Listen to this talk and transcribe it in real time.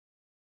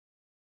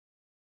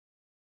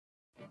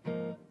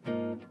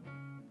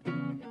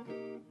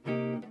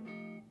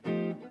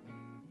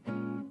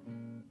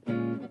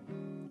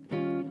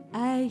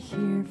I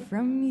hear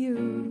from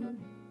you.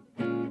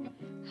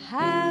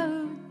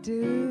 How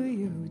do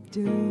you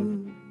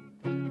do?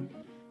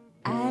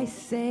 I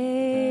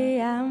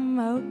say I'm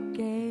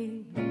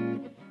okay.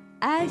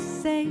 I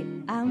say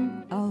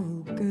I'm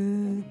all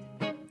good.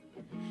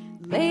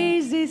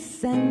 Lazy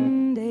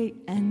Sunday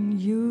and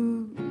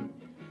you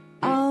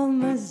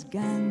almost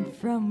gone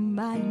from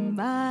my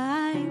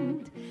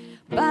mind,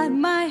 but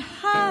my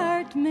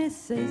heart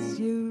misses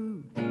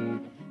you.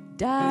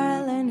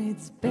 Darling,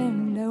 it's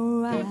been a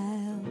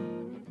while.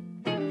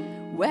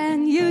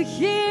 When you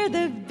hear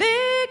the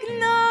big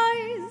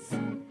noise,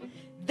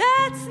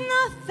 that's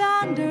not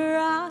thunder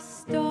or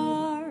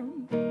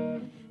storm.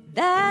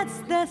 That's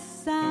the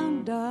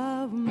sound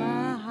of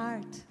my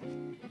heart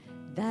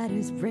that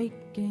is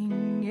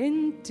breaking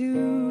in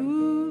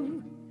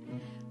two.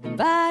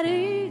 But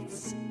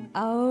it's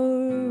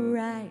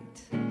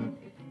alright.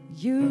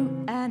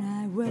 You and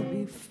I will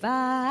be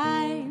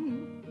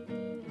fine.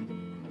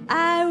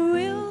 I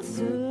will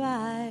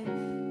survive.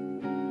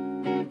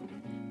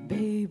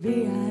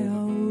 Baby, I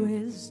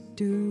always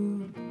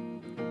do.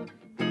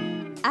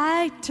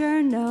 I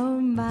turn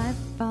on my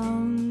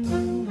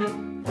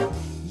phone.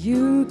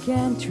 You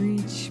can't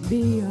reach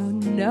me, oh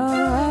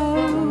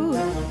no.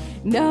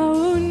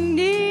 No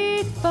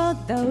need for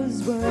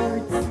those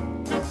words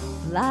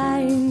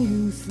flying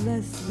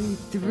uselessly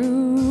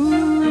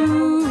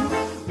through.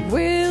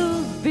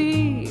 We'll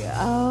be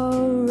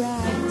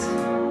alright.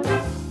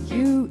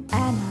 You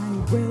and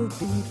I will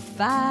be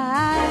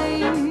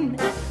fine.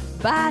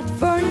 But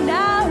for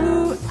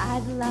now,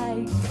 I'd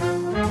like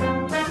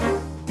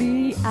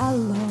be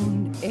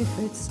alone if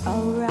it's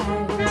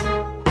alright.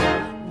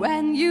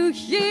 When you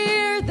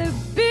hear the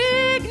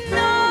big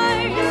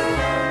noise,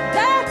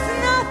 that's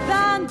not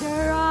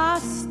thunder or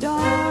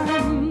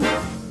storm.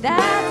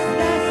 That's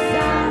the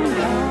sound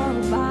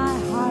of my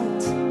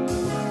heart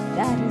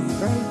that is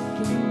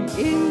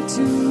breaking in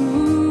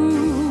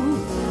two.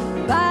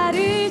 But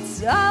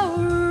it's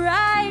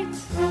alright.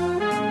 You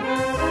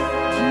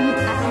and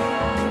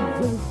I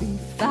will be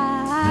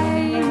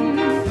fine.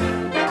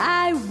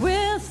 I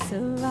will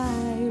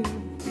survive.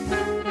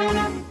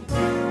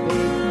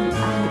 Baby,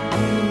 I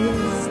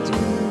always do.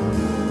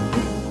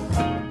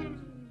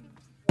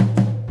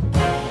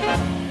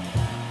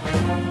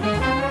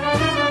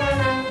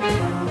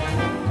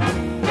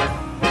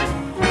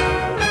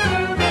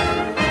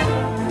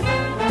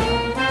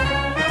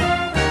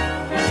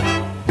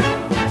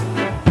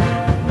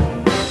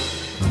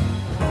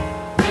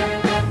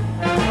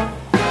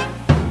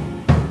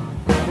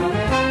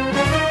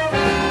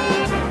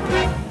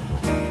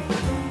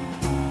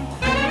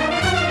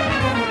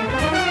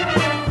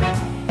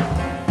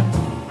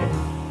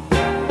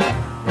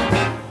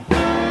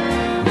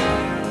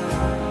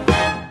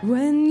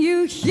 When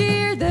you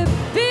hear the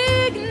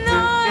big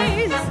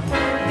noise,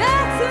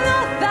 that's no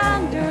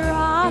thunder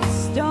or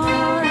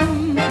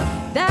storm.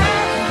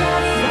 That's the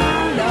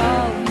sound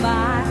of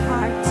my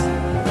heart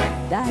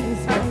that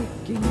is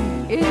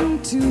breaking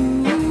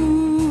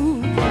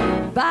into.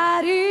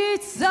 But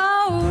it's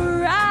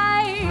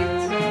alright.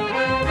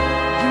 You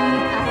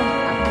and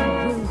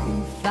I will be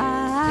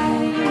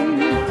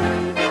fine.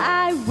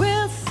 I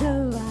will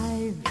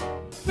survive.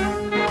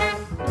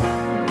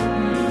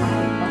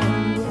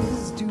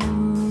 Always do.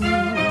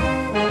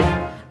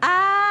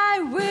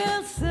 I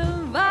will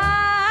survive,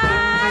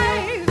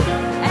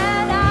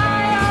 and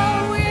I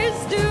always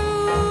do.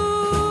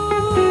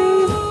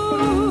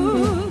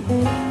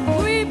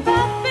 We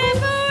both be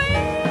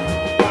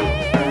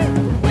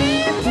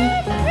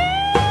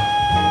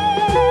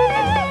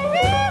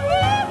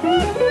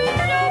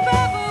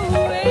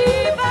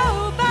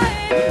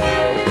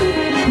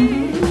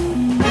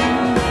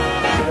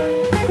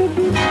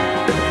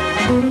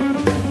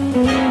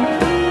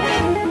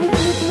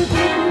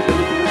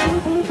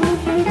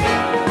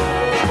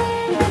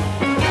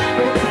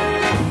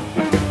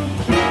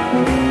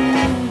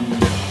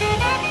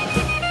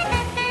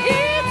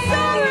It's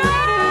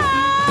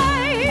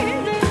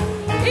alright.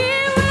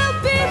 It will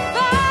be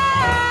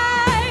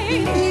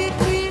fine.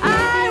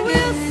 I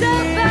will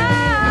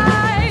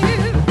survive,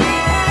 and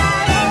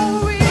I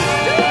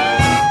always do.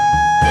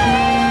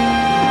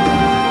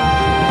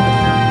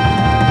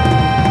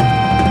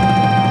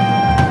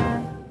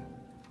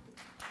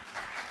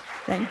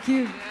 Thank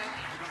you.